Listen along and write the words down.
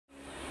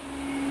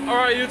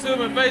Alright, YouTube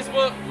and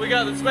Facebook, we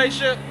got the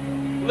spaceship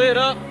lit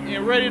up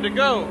and ready to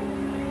go.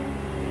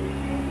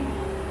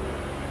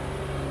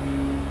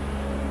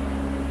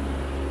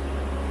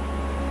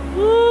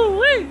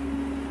 Woo-wee!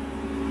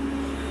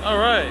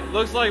 Alright,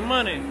 looks like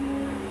money.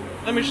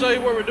 Let me show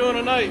you what we're doing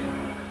tonight.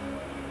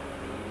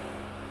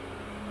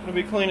 I'm gonna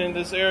be cleaning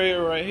this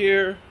area right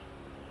here,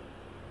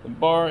 the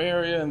bar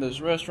area and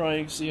this restaurant.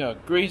 You can see how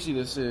greasy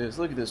this is.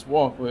 Look at this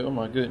walkway, oh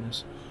my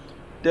goodness.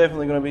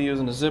 Definitely going to be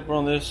using the zipper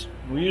on this.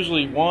 We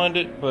usually wand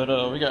it, but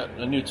we got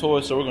a new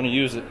toy, so we're going to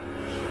use it.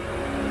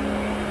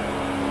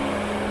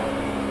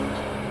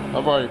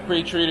 I've already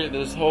pre-treated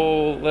this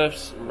whole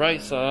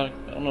right side.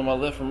 I don't know my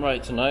left from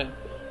right tonight.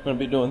 I'm going to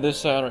be doing this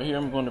side right here.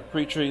 I'm going to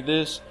pre-treat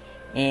this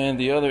and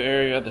the other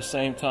area at the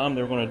same time.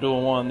 They're going to do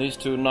one. These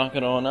two, knock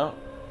it on out.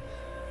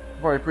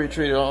 I've already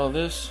pre-treated all of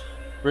this.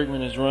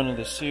 Brickman is running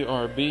the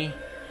CRB.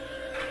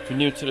 If you're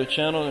new to the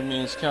channel, it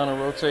means counter,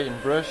 rotate, and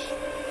brush.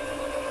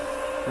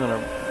 I'm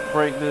gonna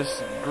break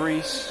this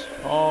grease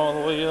all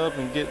the way up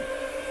and get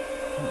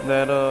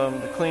that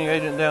the clean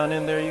agent down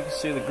in there. You can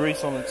see the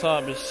grease on the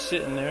top just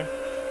sitting there.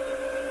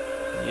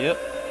 Yep,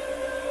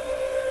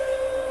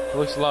 it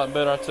looks a lot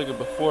better. I took a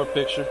before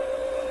picture.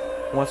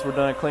 Once we're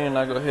done cleaning,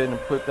 I go ahead and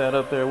put that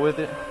up there with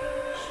it.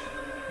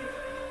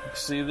 You can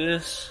see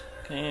this.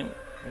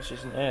 It's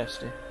just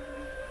nasty.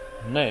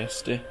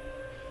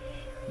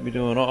 I'll be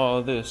doing all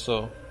of this,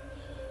 so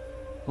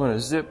I'm gonna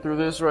zip through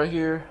this right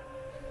here.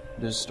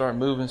 Just start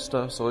moving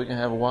stuff so we can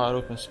have a wide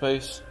open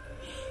space.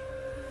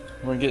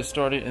 We're gonna get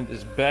started in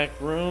this back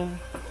room,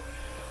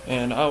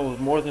 and I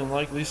will more than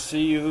likely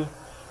see you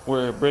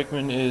where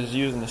Brickman is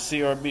using the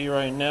CRB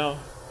right now.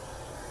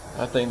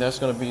 I think that's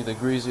gonna be the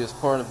greasiest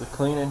part of the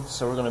cleaning,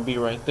 so we're gonna be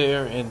right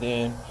there and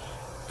then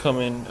come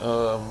in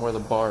where the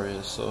bar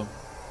is. So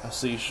I'll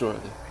see you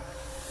shortly.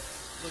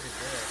 Look at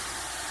that.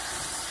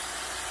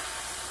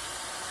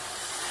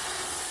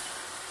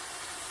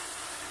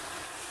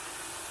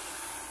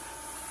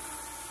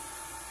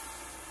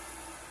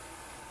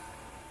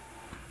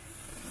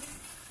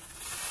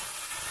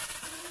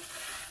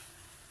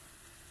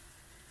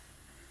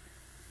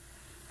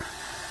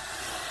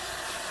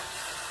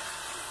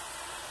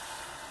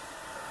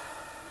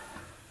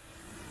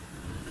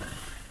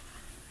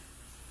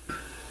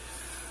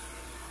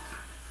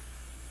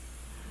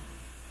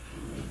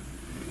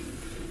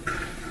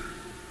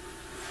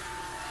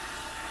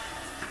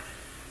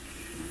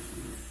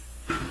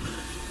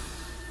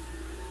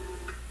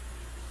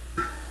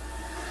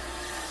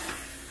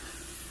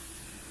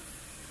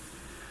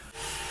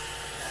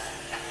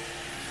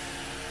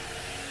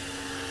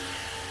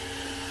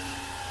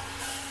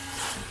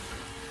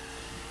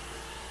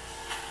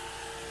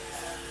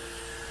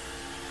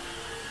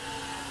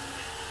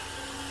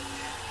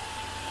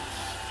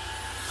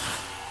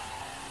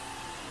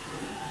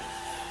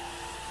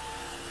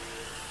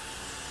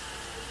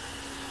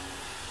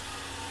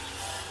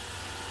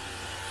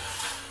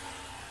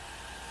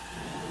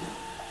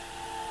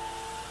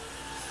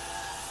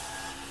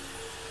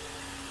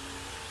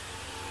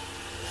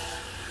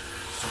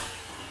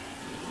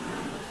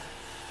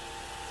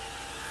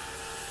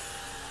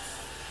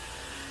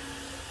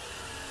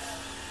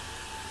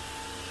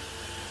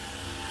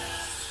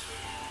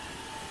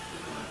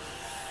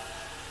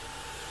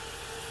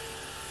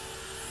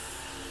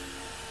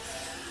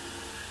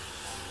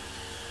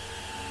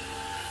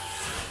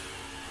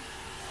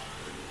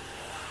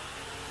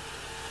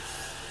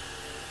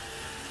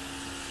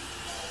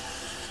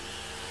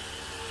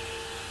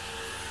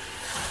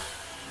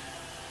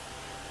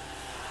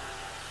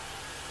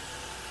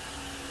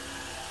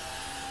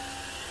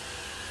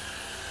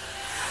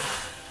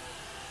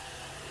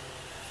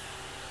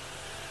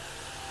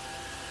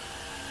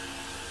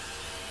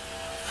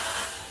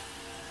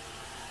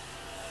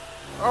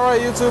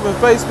 Alright, YouTube and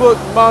Facebook,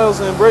 Miles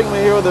and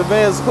Brickman here with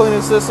Advanced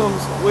Cleaning Systems.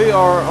 We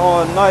are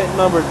on night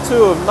number 2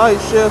 of night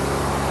shift.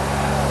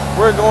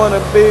 We're going to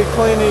be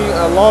cleaning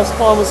Las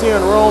Palmas here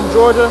in Rome,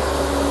 Georgia.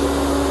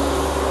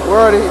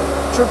 We're already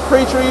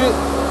pre-treated.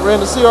 We're in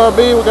the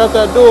CRB. We got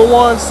that dual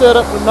wand set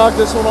up to knock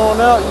this one on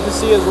out. You can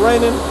see it's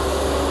raining.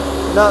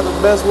 Not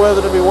the best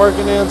weather to be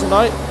working in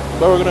tonight,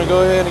 but we're going to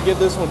go ahead and get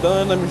this one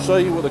done. Let me show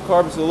you what the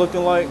carpets are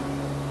looking like.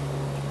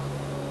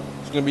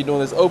 It's going to be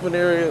doing this open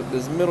area,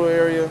 this middle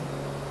area,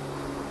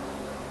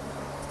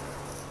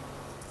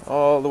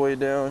 all the way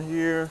down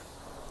here,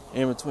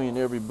 in between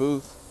every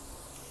booth.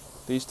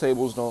 These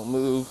tables don't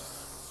move.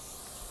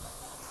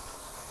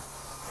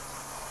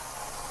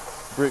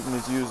 Brickman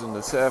is using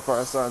the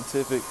Sapphire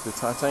Scientific, the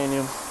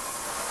titanium.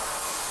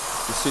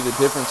 You see the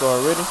difference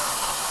already.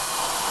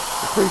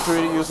 We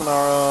pre-treated using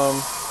our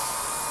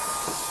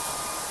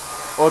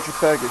Ultra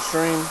Pack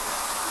Extreme.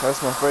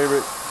 That's my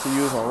favorite to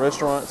use on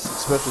restaurants,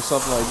 especially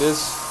something like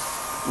this.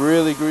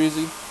 Really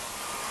greasy.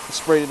 I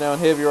sprayed it down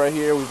heavy right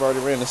here. We've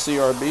already ran the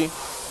CRB.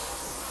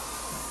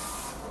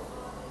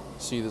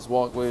 See, this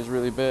walkway is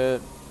really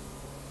bad.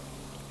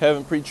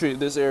 Haven't pre-treated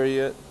this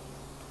area yet,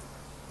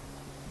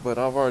 but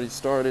I've already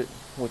started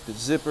with the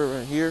zipper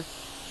right here,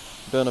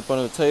 done up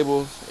under the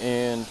tables,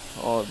 and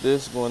all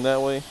this going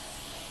that way.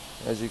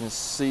 As you can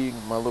see,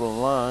 my little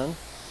line,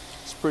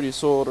 it's pretty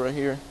soiled right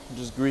here,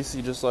 just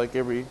greasy, just like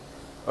every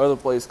other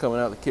place coming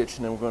out of the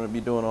kitchen. And we're going to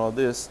be doing all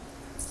this.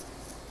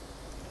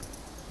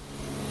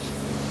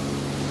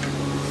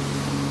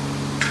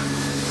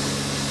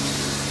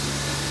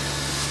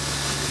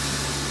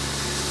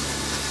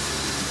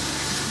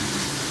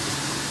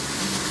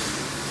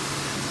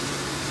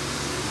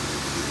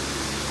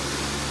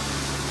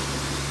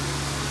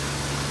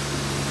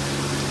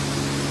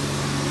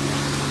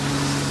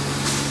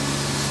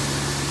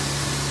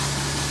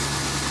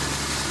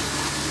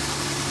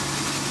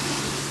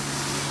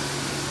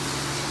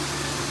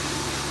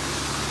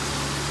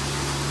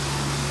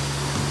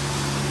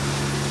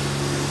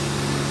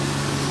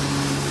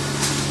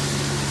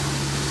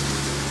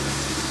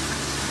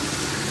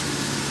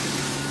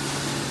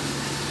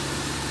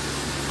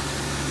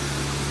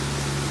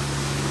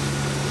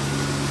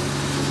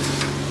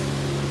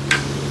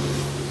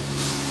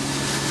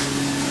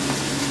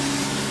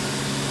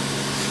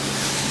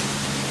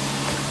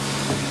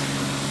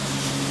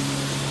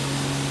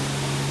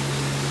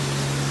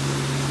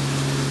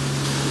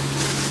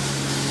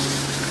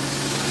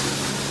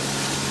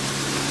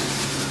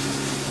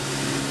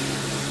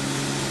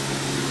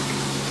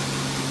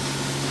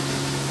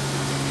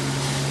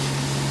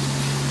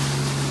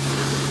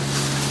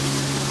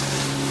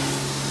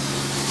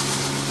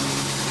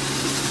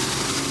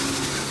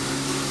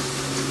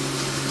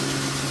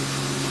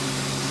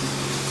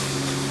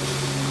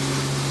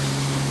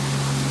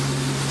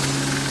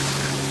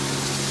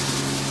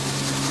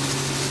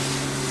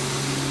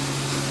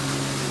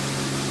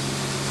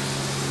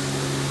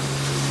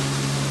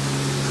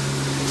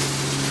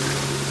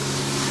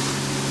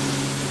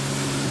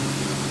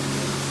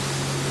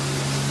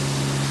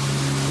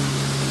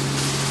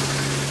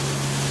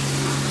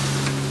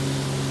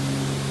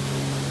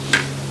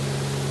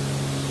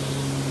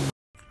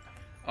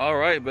 All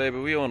right, baby,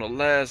 we on the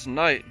last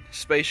night.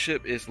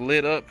 Spaceship is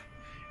lit up,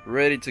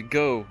 ready to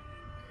go.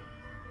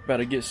 About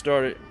to get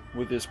started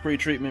with this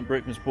pre-treatment.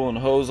 Brickman's pulling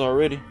the hose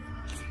already.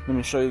 Let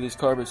me show you these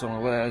carpets on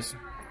the last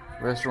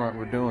restaurant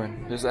we're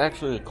doing. This is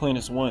actually the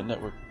cleanest one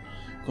that we're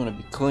going to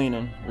be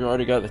cleaning. We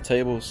already got the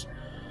tables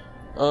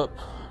up.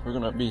 We're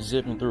going to be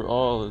zipping through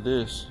all of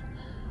this,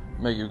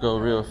 make it go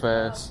real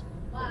fast.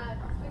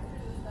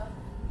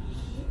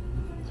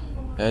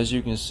 As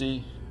you can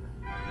see,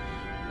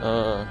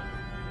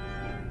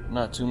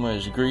 not too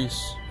much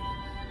grease.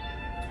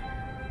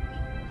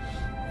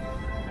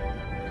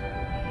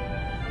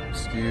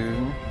 Excuse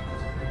me.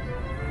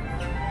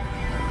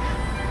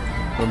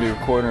 Gonna be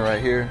recording right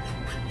here.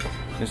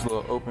 This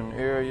little open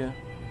area.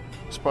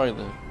 It's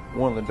probably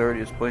one of the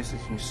dirtiest places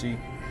you see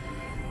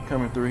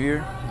coming through here.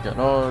 Got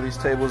all these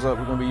tables up.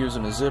 We're gonna be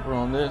using a zipper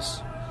on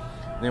this.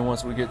 Then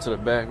once we get to the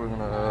back, we're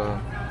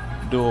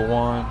gonna do a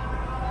wand.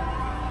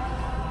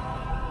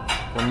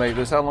 We'll make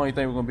this. How long do you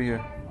think we're gonna be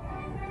here?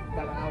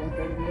 About an hour and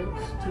 30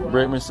 minutes. 2 hours.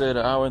 Brickman said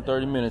an hour and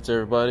 30 minutes,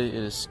 everybody. It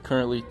is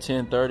currently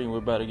 10:30 and we're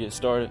about to get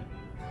started.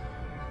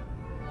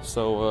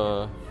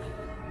 So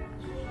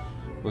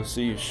we'll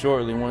see you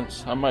shortly.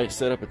 Once I might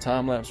set up a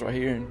time lapse right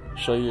here and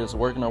show you us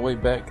working our way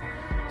back.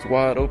 It's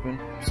wide open,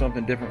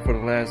 something different for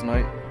the last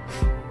night.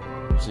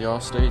 So y'all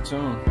stay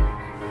tuned.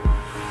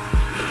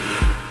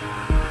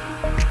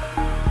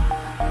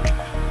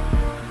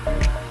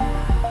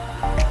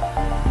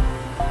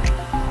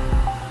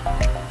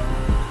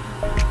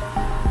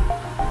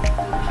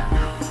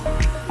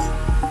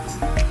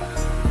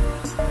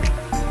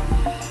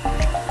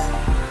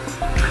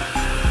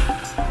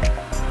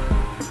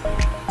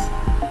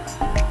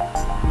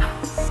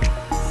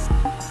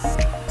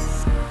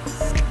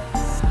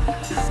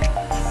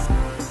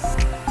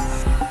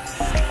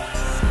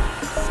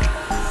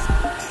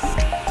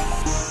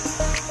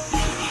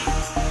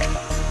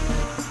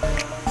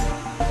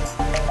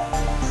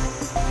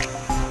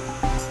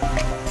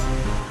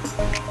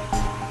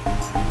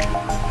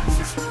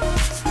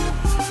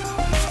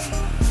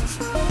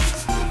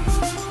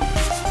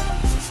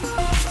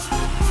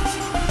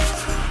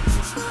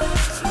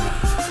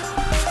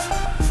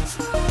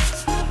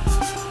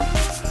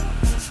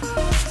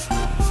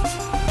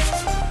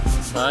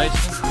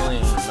 Nice and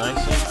clean,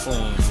 nice and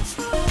clean.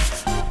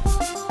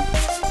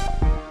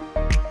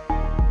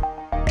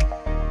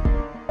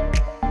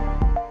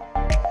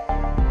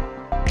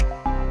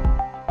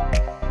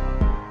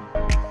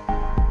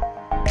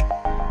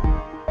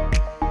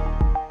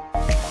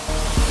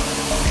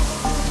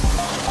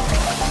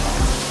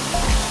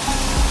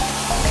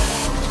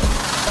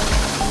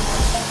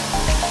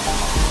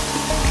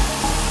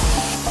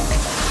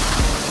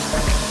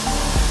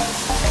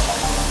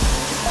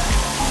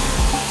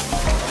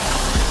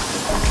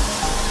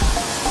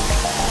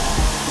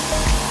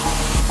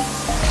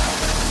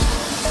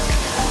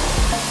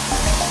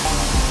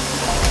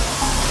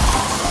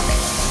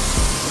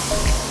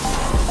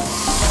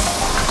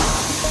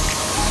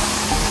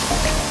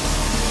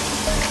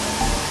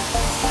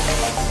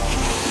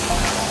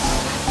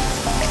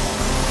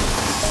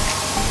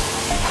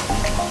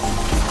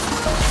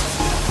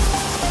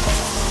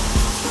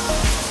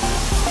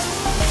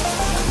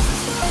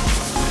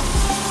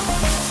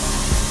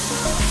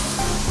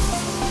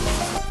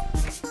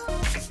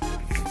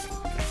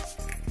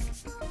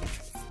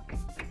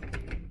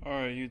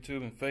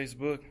 YouTube and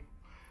Facebook.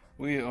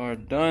 We are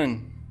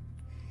done.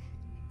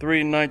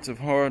 3 nights of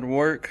hard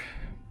work,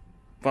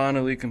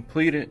 finally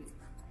completed.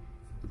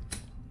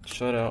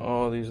 Shut out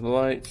all these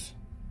lights.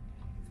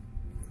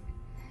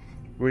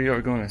 We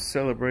are going to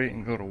celebrate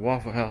and go to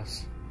Waffle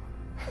House.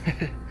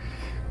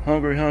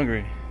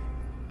 Hungry.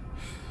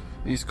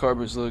 These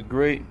carpets look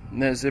great.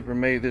 That zipper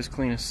made this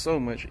cleaning so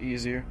much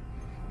easier.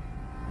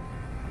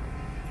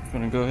 I'm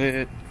gonna go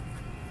ahead,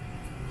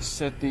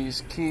 set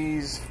these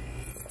keys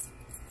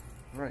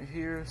right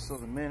here so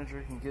the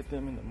manager can get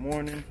them in the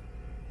morning.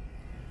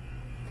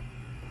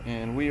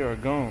 And we are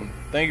gone.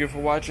 Thank you for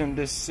watching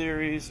this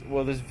series,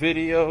 well, this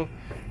video.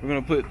 We're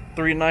gonna put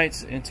 3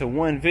 nights into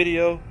 1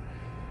 video.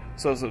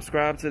 So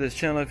subscribe to this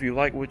channel if you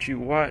like what you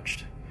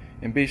watched.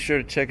 And be sure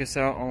to check us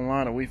out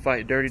online at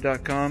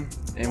wefightdirty.com.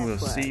 And we'll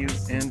see you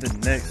in the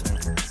next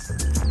one.